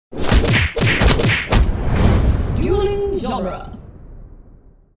genre.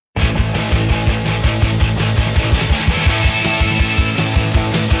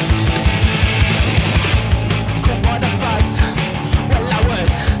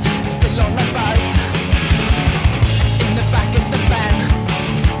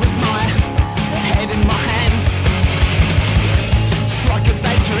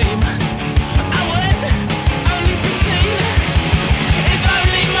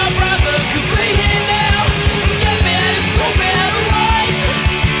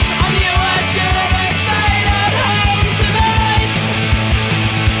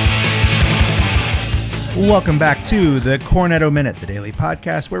 Welcome back to the Cornetto Minute, the daily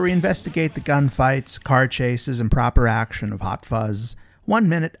podcast where we investigate the gunfights, car chases, and proper action of Hot Fuzz, 1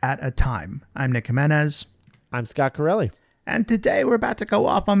 minute at a time. I'm Nick Jimenez. I'm Scott Corelli. And today we're about to go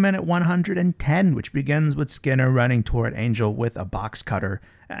off on minute 110, which begins with Skinner running toward Angel with a box cutter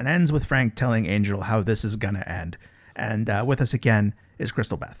and ends with Frank telling Angel how this is going to end. And with us again is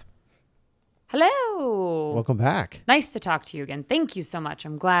Crystal Beth. Hello. Welcome back. Nice to talk to you again. Thank you so much.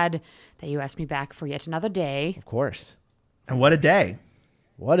 I'm glad that you asked me back for yet another day. Of course. And what a day.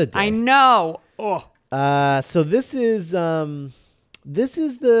 What a day. I know. Oh. So this is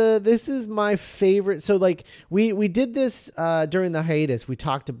my favorite. So like we did this during the hiatus. We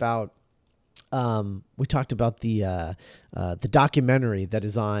talked about the documentary that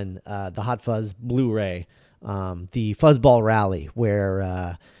is on the Hot Fuzz Blu-ray, the Fuzzball Rally,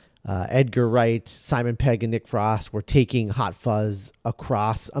 where Edgar Wright, Simon Pegg, and Nick Frost were taking Hot Fuzz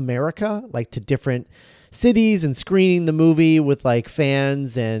across America, like to different cities, and screening the movie with like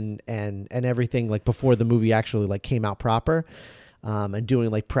fans and everything, like before the movie actually like came out proper, and doing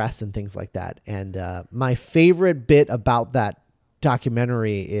like press and things like that. And my favorite bit about that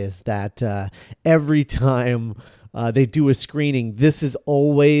documentary is that every time they do a screening, this is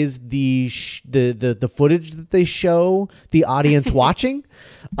always the footage that they show the audience watching,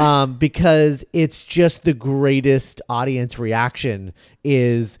 because it's just the greatest audience reaction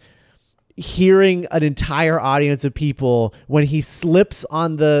is hearing an entire audience of people when he slips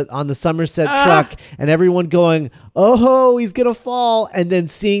on the Somerset truck and everyone going, oh, he's gonna fall, and then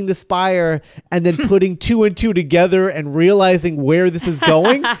seeing the spire and then putting two and two together and realizing where this is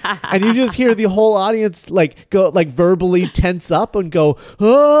going. And you just hear the whole audience like go like verbally tense up and go,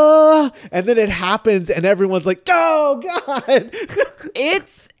 oh, and then it happens and everyone's like, oh God.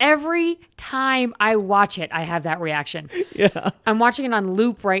 It's every time I watch it, I have that reaction. Yeah. I'm watching it on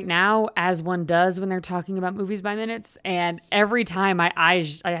loop right now, as one does when they're talking about movies by minutes. And every time my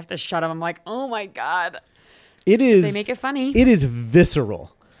eyes, I have to shut them. I'm like, oh my God. It is. They make it funny. It is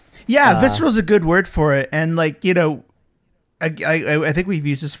visceral. Yeah, visceral's a good word for it. And like, you know, I think we've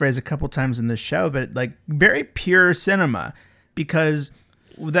used this phrase a couple times in this show, but like very pure cinema, because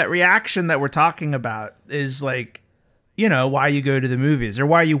that reaction that we're talking about is like, you know, why you go to the movies or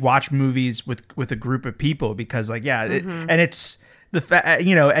why you watch movies with a group of people, because like, yeah, and it's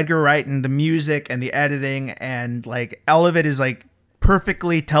you know, Edgar Wright and the music and the editing and like all of it is like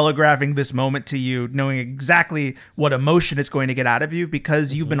perfectly telegraphing this moment to you, knowing exactly what emotion it's going to get out of you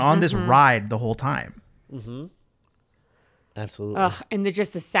because you've been on this ride the whole time. Mm-hmm. Absolutely. And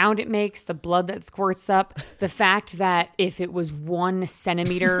just the sound it makes, the blood that squirts up, the fact that if it was 1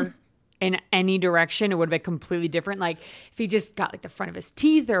 centimeter in any direction, it would have been completely different. Like if he just got like the front of his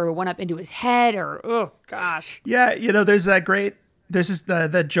teeth or went up into his head or, oh gosh. Yeah. You know, there's this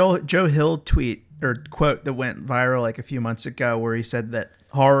the Joe Hill tweet or quote that went viral like a few months ago where he said that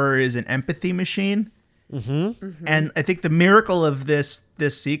horror is an empathy machine. Mm-hmm. Mm-hmm. And I think the miracle of this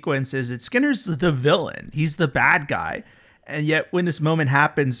sequence is that Skinner's the villain. He's the bad guy. And yet when this moment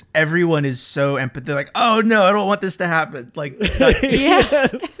happens, everyone is so empathetic. Like, oh no, I don't want this to happen. Like, it's not- Yeah.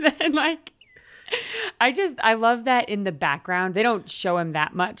 And like, I love that in the background. They don't show him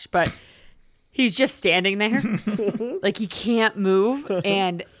that much, but he's just standing there. Like he can't move.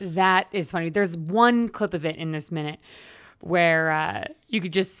 And that is funny. There's one clip of it in this minute where you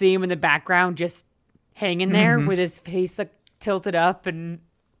could just see him in the background, just hanging there with his face like tilted up and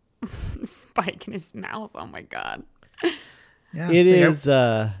spike in his mouth. Oh my God. Yeah, it is.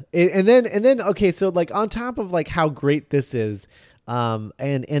 And then, okay. So like on top of like how great this is, and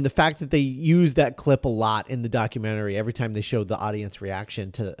the fact that they use that clip a lot in the documentary, every time they show the audience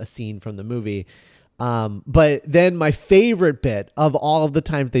reaction to a scene from the movie. But then my favorite bit of all of the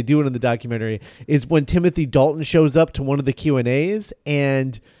times they do it in the documentary is when Timothy Dalton shows up to one of the Q&As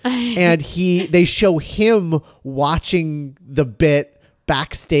and they show him watching the bit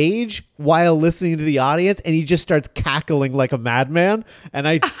backstage while listening to the audience, and he just starts cackling like a madman. And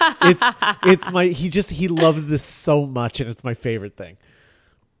he loves this so much, and it's my favorite thing.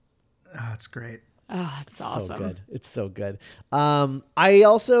 Oh, that's great. Oh, it's awesome. So good. It's so good. I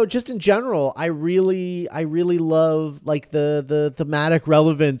also, just in general, I really love like the thematic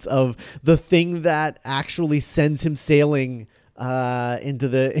relevance of the thing that actually sends him sailing into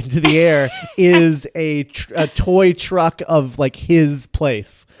the air is a toy truck of like his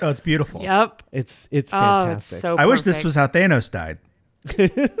place. Oh, it's beautiful. Yep. It's fantastic. It's so I wish this perfect. was how Thanos died.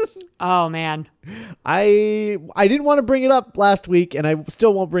 Oh man. I didn't want to bring it up last week, and I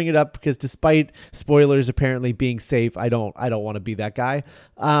still won't bring it up because despite spoilers apparently being safe, I don't want to be that guy.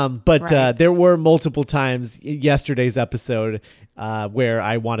 But Right. there were multiple times in yesterday's episode where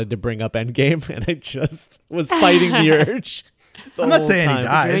I wanted to bring up Endgame, and I just was fighting the urge. I'm not saying he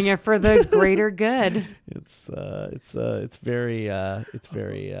dies. Doing it for the greater good. It's very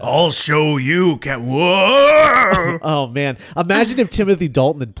I'll show you, Cat. Whoa! oh man, imagine if Timothy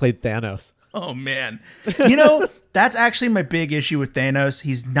Dalton had played Thanos. Oh man, you know that's actually my big issue with Thanos.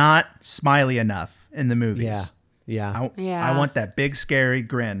 He's not smiley enough in the movies. Yeah. I want that big scary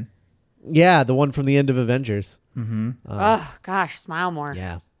grin. Yeah, the one from the end of Avengers. Oh gosh, smile more.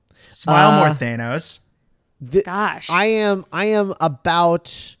 Yeah. Smile more, Thanos. Gosh. I am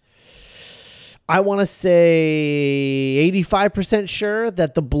about, I want to say 85% sure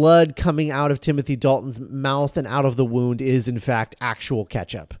that the blood coming out of Timothy Dalton's mouth and out of the wound is in fact actual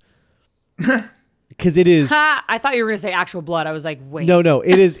ketchup. Because it is. Ha! I thought you were going to say actual blood. I was like, wait. No,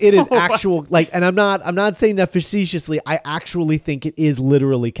 it is actual, like, and I'm not saying that facetiously. I actually think it is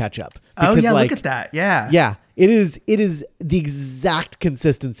literally ketchup. Oh Because, yeah, like, look at that. Yeah. Yeah, it is the exact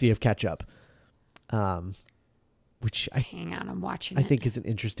consistency of ketchup. Which Hang on, I'm watching I it. think is an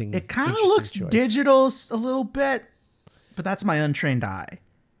interesting. It kind of interesting looks choice. digital a little bit, but that's my untrained eye.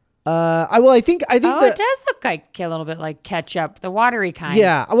 I think Oh, the, it does look like a little bit like ketchup, the watery kind.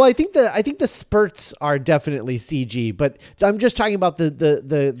 yeah. Well, I think the spurts are definitely CG, but I'm just talking about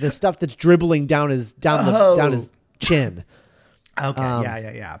the stuff that's dribbling down his chin.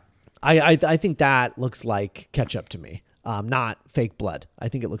 Okay. Yeah. I think that looks like ketchup to me. Not fake blood. I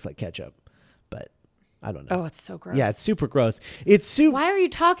think it looks like ketchup, but I don't know. Oh, it's so gross. Yeah, it's super gross. It's super. Why are you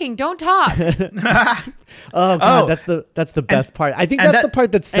talking? Don't talk. Oh god, that's the best part. I think that's the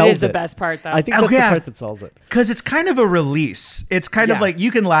part that sells it. It is the best part, though. I think that's the part that sells it. Because it's kind of a release. It's kind of Yeah. like you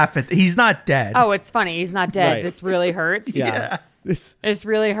can laugh at. He's not dead. Oh, it's funny. He's not dead. Right. This really hurts. Yeah. This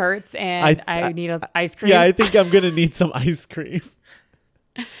really hurts, and I need an ice cream. Yeah, I think I'm gonna need some ice cream.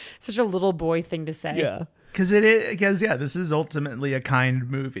 Such a little boy thing to say. Yeah. Because this is ultimately a kind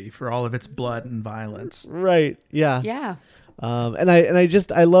movie for all of its blood and violence. Right. Yeah. Yeah. And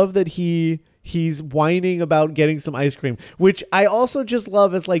I love that he's whining about getting some ice cream, which I also just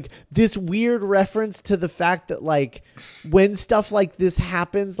love as like this weird reference to the fact that like when stuff like this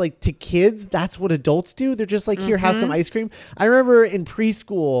happens, like to kids, that's what adults do. They're just like, here, have some ice cream. I remember in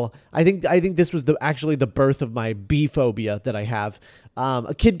preschool, I think this was actually the birth of my bee phobia that I have.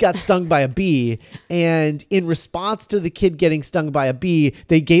 A kid got stung by a bee, and in response to the kid getting stung by a bee,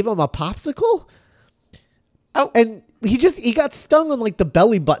 they gave him a popsicle. Oh. And he got stung on like the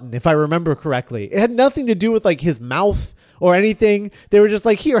belly button, if I remember correctly. It had nothing to do with like his mouth or anything. They were just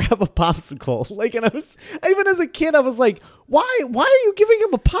like, here, have a popsicle. Like, and even as a kid, I was like, why are you giving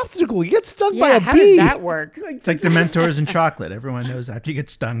him a popsicle? You get stung by a bee. How does that work? It's like the Mentors and chocolate. Everyone knows after you get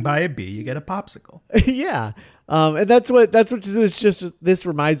stung by a bee, you get a popsicle. Yeah. And that's what this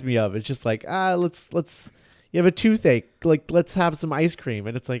reminds me of. It's just like, let's you have a toothache, like let's have some ice cream,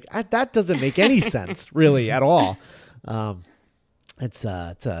 and it's like that doesn't make any sense really at all. That's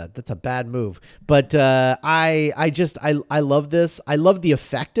a bad move, but I love this. I love the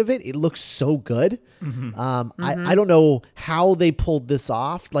effect of it. It looks so good. I don't know how they pulled this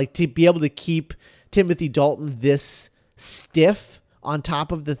off, like to be able to keep Timothy Dalton this stiff on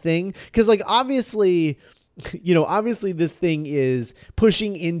top of the thing, because like obviously this thing is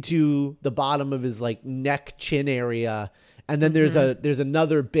pushing into the bottom of his like neck chin area, and then there's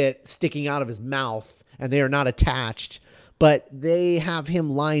another bit sticking out of his mouth, and they are not attached, but they have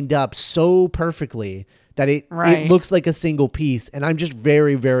him lined up so perfectly that it looks like a single piece. And I'm just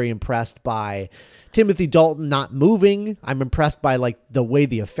very, very impressed by Timothy Dalton not moving. I'm impressed by like the way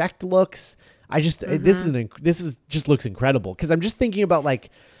the effect looks. This just looks incredible, because I'm just thinking about like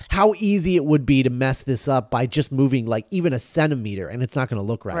how easy it would be to mess this up by just moving like even a centimeter, and it's not going to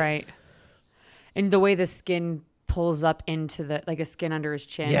look right. Right. And the way the skin pulls up into the, like a skin under his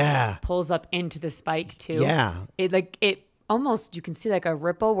chin. Yeah. Pulls up into the spike too. Yeah. It almost, you can see like a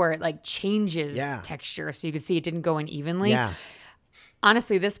ripple where it like changes Yeah. texture. So you can see it didn't go in evenly. Yeah.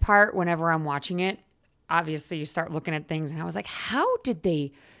 Honestly, this part, whenever I'm watching it, obviously you start looking at things and I was like, how did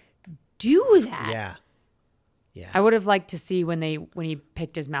they do that? Yeah. Yeah. I would have liked to see when he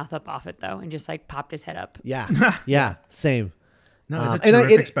picked his mouth up off it though, and just like popped his head up. Yeah. Yeah. Same. No, it's a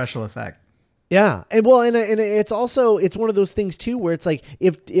terrific special effect. Yeah. And well, and it's also, it's one of those things too, where it's like,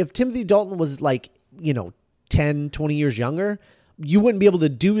 if Timothy Dalton was like, 10, 20 years younger, you wouldn't be able to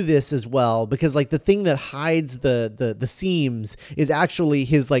do this as well, because like the thing that hides the seams is actually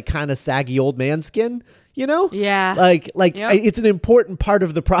his like kind of saggy old man skin. Yeah. Like Yep. it's an important part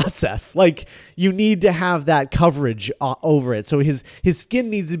of the process. Like you need to have that coverage over it. So his skin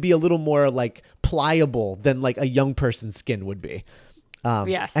needs to be a little more like pliable than like a young person's skin would be.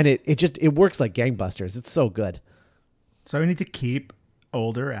 Yes. And it works like gangbusters. It's so good. So we need to keep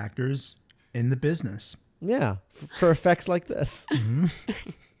older actors in the business. Yeah. For effects like this. Mm-hmm.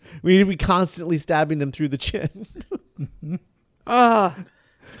 We need to be constantly stabbing them through the chin.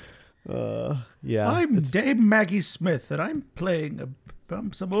 Yeah. I'm Dame Maggie Smith, and I'm playing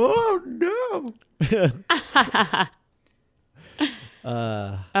some. Oh no!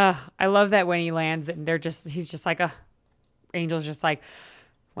 I love that when he lands and he's just like Angel's just like,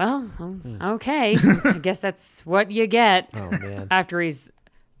 well, okay, I guess that's what you get. Oh man! After he's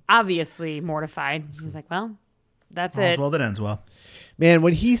obviously mortified, he's like, well, that's All's it. well that ends well. Man,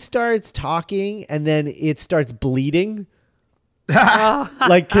 when he starts talking and then it starts bleeding.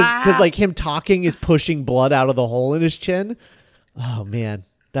 Like cause like him talking is pushing blood out of the hole in his chin. Oh man,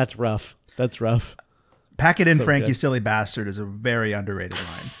 that's rough. Pack it in, So Frank, good. you silly bastard, is a very underrated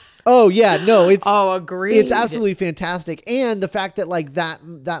line. Oh yeah, no, it's agreed. It's absolutely fantastic, and the fact that like that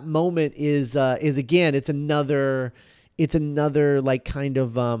moment is again, it's another like kind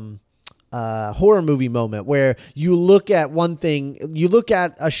of horror movie moment where you look at one thing, you look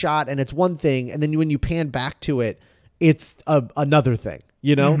at a shot and it's one thing, and then when you pan back to it, it's another thing,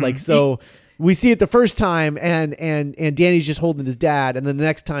 Mm-hmm. like, so we see it the first time and Danny's just holding his dad, and then the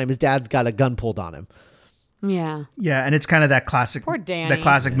next time his dad's got a gun pulled on him. Yeah. Yeah, and it's kind of that classic, Poor Danny. that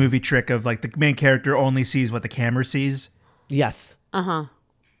classic movie trick of like the main character only sees what the camera sees. Yes. Like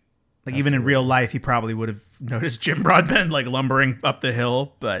even in real life, he probably would have noticed Jim Broadbent like lumbering up the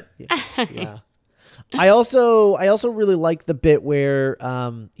hill, but Yeah. I also really like the bit where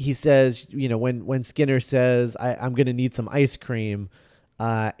he says, when Skinner says, I'm going to need some ice cream.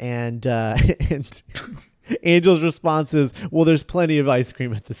 And Angel's response is, well, there's plenty of ice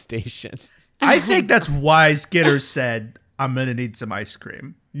cream at the station. I think that's why Skinner said, I'm going to need some ice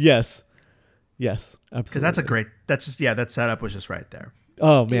cream. Yes, absolutely. Because that setup was just right there.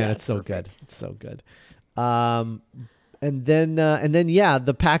 Oh man, Yeah, it's so perfect. good. It's so good. And then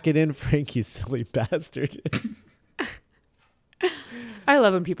the pack it in, Frank, you silly bastard. I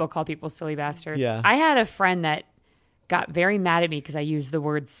love when people call people silly bastards. Yeah. I had a friend that got very mad at me because I used the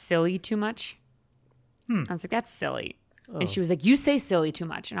word silly too much. I was like, that's silly. And she was like, you say silly too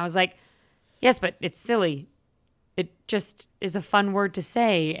much. And I was like, yes, but it's silly. It just is a fun word to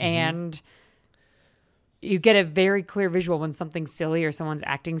say. And you get a very clear visual when something's silly or someone's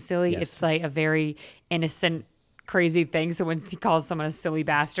acting silly. Yes. It's like a very innocent, crazy thing. So when he calls someone a silly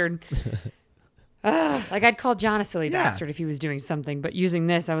bastard, like I'd call John a silly bastard if he was doing something. But using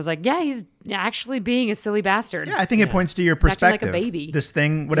this, I was like, yeah, he's actually being a silly bastard. Yeah, I think it points to your He's acting like a perspective. baby. This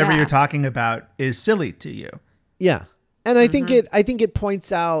thing, whatever Yeah. you're talking about, is silly to you. Yeah. And I think it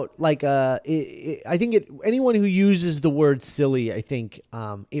points out like anyone who uses the word silly, I think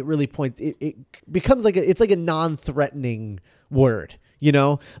it really points it becomes like it's like a non-threatening word, like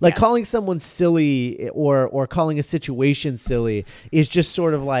Yes. calling someone silly or calling a situation silly is just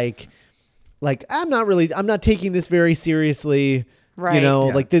sort of like I'm not taking this very seriously. Right. Yeah.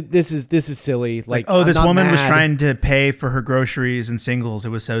 Like this is silly. Like, Oh, I'm this not woman was mad. trying to pay for her groceries and singles. It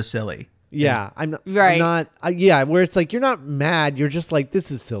was so silly. Yeah, I'm not. Right. I'm not. Where it's like you're not mad. You're just like,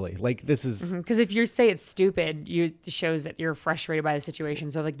 this is silly. Like this is. Because if you say it's stupid, it shows that you're frustrated by the situation.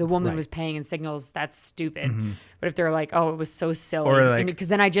 So like the woman Right. was paying in signals, that's stupid. But if they're like, oh, it was so silly, Or, like- because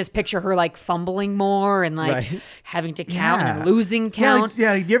then I just picture her like fumbling more and like Right. having to count Yeah. and losing count.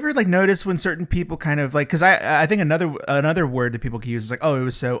 Yeah, you ever like notice when certain people kind of like, because I think another word that people can use is like, oh, it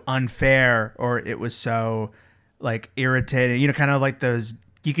was so unfair, or it was so like irritating. Kind of like those.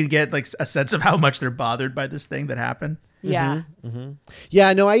 You can get like a sense of how much they're bothered by this thing that happened. Yeah.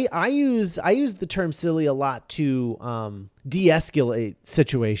 Yeah, no, I use the term silly a lot to de-escalate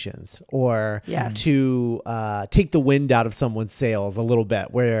situations or Yes. to take the wind out of someone's sails a little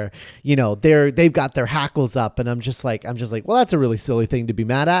bit, where they've got their hackles up, and I'm just like, well, that's a really silly thing to be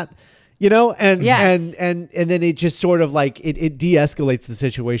mad at. And Yes. and then it just sort of like it de-escalates the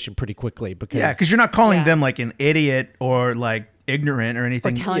situation pretty quickly because Yeah, because you're not calling Yeah. them like an idiot or like ignorant or Or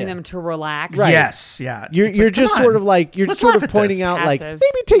anything. telling them to relax. Right. Yes, yeah. You're It's like, just come sort on. of like you're Let's sort laugh of at pointing this. out like Passive.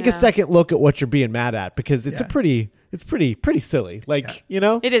 maybe take a Yeah. second look at what you're being mad at because it's Yeah. pretty silly. Like you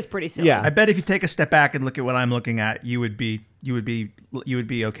know. It is pretty silly. Yeah. I bet if you take a step back and look at what I'm looking at, you would be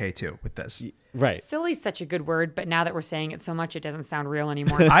okay too with this. Right. Silly's such a good word, but now that we're saying it so much, it doesn't sound real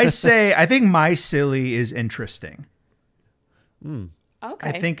anymore. I think my silly is interesting. Okay.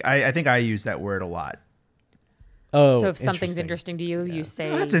 I think I use that word a lot. Oh. So if something's interesting. interesting to you, you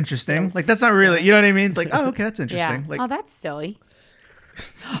say Oh, that's interesting. so Like that's not really, you know what I mean? Like, oh, okay, that's interesting. Yeah. Like, Oh, that's silly.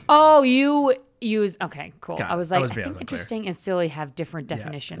 Oh, you use okay, cool. Got I it. was I like, was I being think unclear. interesting and silly have different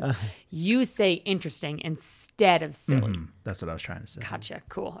definitions. You say interesting instead of silly. that's what I was trying to say. Gotcha.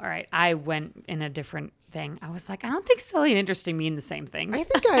 Cool. All right. I went in a different thing. I was like, I don't think silly and interesting mean the same thing. I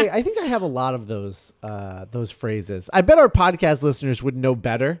think I have a lot of those phrases. I bet our podcast listeners would know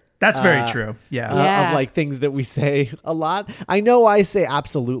better. That's very true. Yeah. Yeah. Of like things that we say a lot. I know I say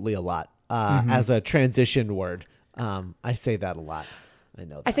absolutely a lot as a transition word. I say that a lot. I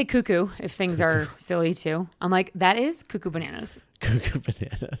know that. I say cuckoo if things are silly too. I'm like, that is cuckoo bananas. Cuckoo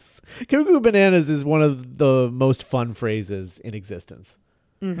bananas. Cuckoo bananas is one of the most fun phrases in existence.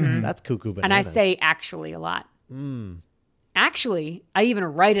 That's cuckoo bananas. And I say actually a lot. Actually, I even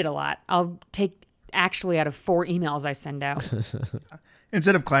write it a lot. I'll take actually out of 4 emails I send out.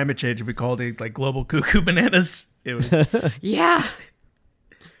 Instead of climate change, if we called it like global cuckoo bananas, it would. Yeah.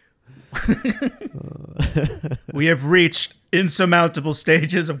 We have reached insurmountable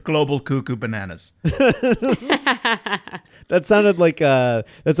stages of global cuckoo bananas. That sounded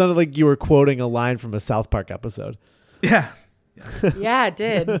like you were quoting a line from a South Park episode. Yeah. Yeah, it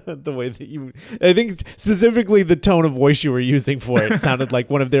did. The way that I think specifically the tone of voice you were using for it sounded like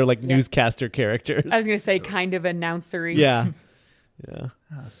one of their like newscaster characters. I was going to say kind of announcery. Yeah. Yeah.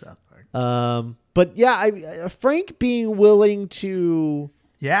 Oh, South Park. But yeah, Frank being willing to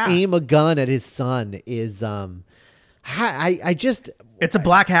Yeah. aim a gun at his son is I just It's a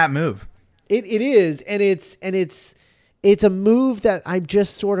black hat move. it is and it's a move that I'm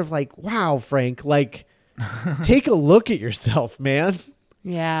just sort of like, wow, Frank, like take a look at yourself, man.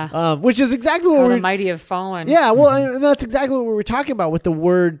 Yeah. Which is exactly what How we're the mighty have fallen. yeah, well, and that's exactly what we were talking about with the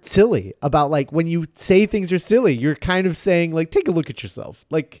word silly. About like when you say things are silly, you're kind of saying like, take a look at yourself.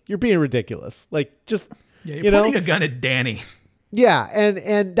 Like you're being ridiculous. Like just Yeah, you you're know, pointing a gun at Danny. yeah,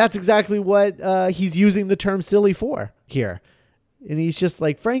 and that's exactly what he's using the term silly for here. And he's just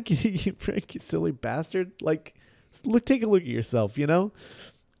like, Frank, Frank, you silly bastard. Like, take a look at yourself, you know.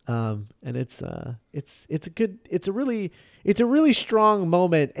 And it's a really strong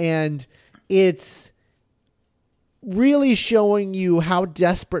moment, and it's really showing you how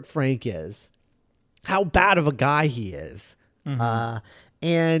desperate Frank is, how bad of a guy he is, and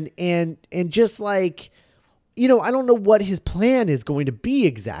just like, you know, I don't know what his plan is going to be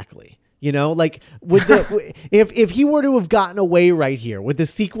exactly. You know, like would the if he were to have gotten away right here, would the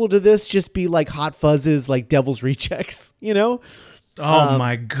sequel to this just be like Hot Fuzz's like Devil's Rejects? You know? Oh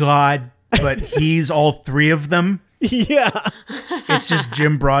my God. But he's all 3 of them. Yeah, It's just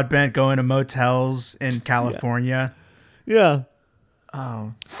Jim Broadbent going to motels in California. yeah.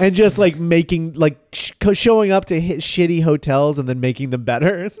 Oh. And just like making like showing up to hit shitty hotels and then making them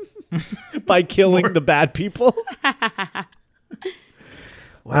better by killing the bad people.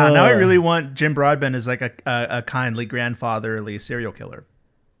 Wow. Now I really want Jim Broadbent as like a kindly grandfatherly serial killer.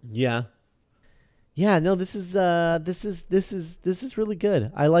 Yeah. Yeah, no, this is really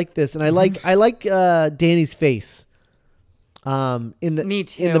good. I like this, and I like Danny's face. In the Me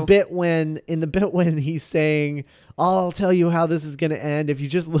too. In the bit when he's saying, "I'll tell you how this is going to end." If you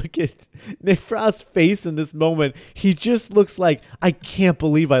just look at Nick Frost's face in this moment, he just looks like, I can't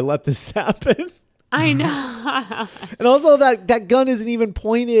believe I let this happen. I know. And also that gun isn't even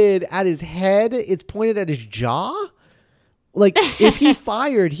pointed at his head; it's pointed at his jaw. Like if he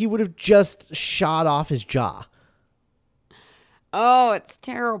fired, he would have just shot off his jaw. Oh, it's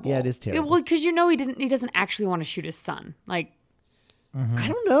terrible. Yeah, it is terrible. Well, because you know he doesn't actually want to shoot his son. Like, I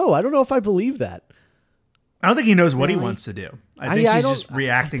don't know. I don't know if I believe that. I don't think he knows what he Really? wants to do. I think he's just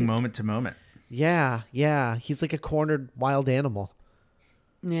reacting moment to moment. Yeah, yeah. He's like a cornered wild animal.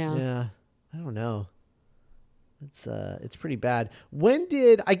 yeah. Yeah. I don't know. It's pretty bad. When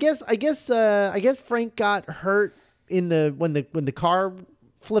did I guess Frank got hurt when the car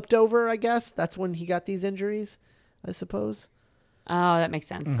flipped over, I guess. That's when he got these injuries, I suppose. Oh, that makes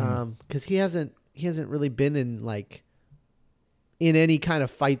sense. Cuz he hasn't really been in any kind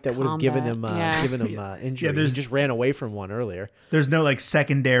of fight that would have given him Combat, injury. Yeah, he just ran away from one earlier. There's There's no like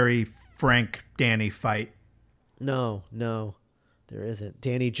secondary Frank Danny fight. No. There isn't.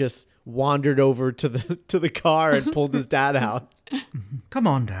 Danny just wandered over to the car and pulled his dad out. Come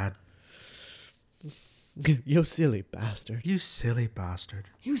on, Dad. You silly bastard. You silly bastard.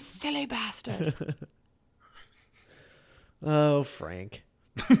 You silly bastard. Oh, Frank.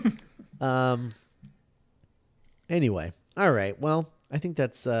 Anyway, all right. Well, I think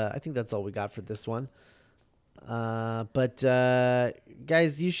that's all we got for this one. But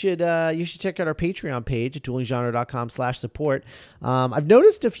guys, you should check out our Patreon page at duelinggenre.com/support. I've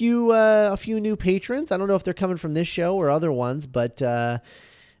noticed a few new patrons. I don't know if they're coming from this show or other ones, but now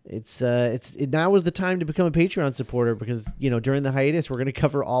is the time to become a Patreon supporter because during the hiatus we're going to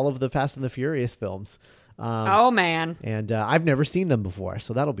cover all of the Fast and the Furious films. Oh man! And I've never seen them before,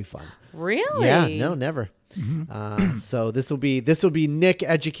 so that'll be fun. Really? Yeah, no, never. So this will be Nick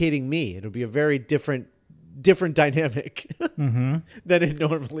educating me. It'll be a very different dynamic than it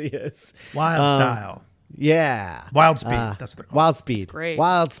normally is. Wild style. Yeah. Wild Speed. That's what they're called. Wild Speed. That's great.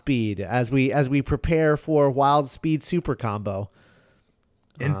 Wild Speed as we prepare for Wild Speed Super Combo.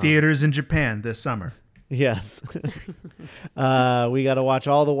 In theaters in Japan this summer. Yes. We got to watch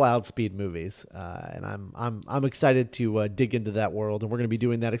all the Wild Speed movies. And I'm excited to dig into that world. And we're going to be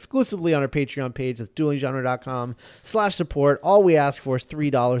doing that exclusively on our Patreon page. That's duelinggenre.com/support. All we ask for is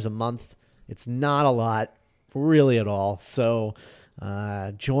 $3 a month. It's not a lot, really at all. So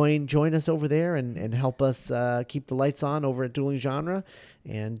join us over there and help us keep the lights on over at Dueling Genre.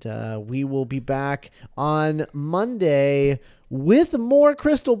 And we will be back on Monday with more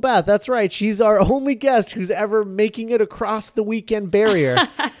Crystal Beth. That's right. She's our only guest who's ever making it across the weekend barrier.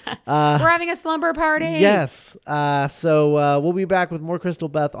 We're having a slumber party. Yes. So we'll be back with more Crystal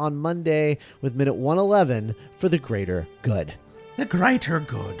Beth on Monday with minute 111 for the greater good. The greater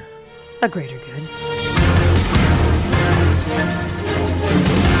good. A greater good.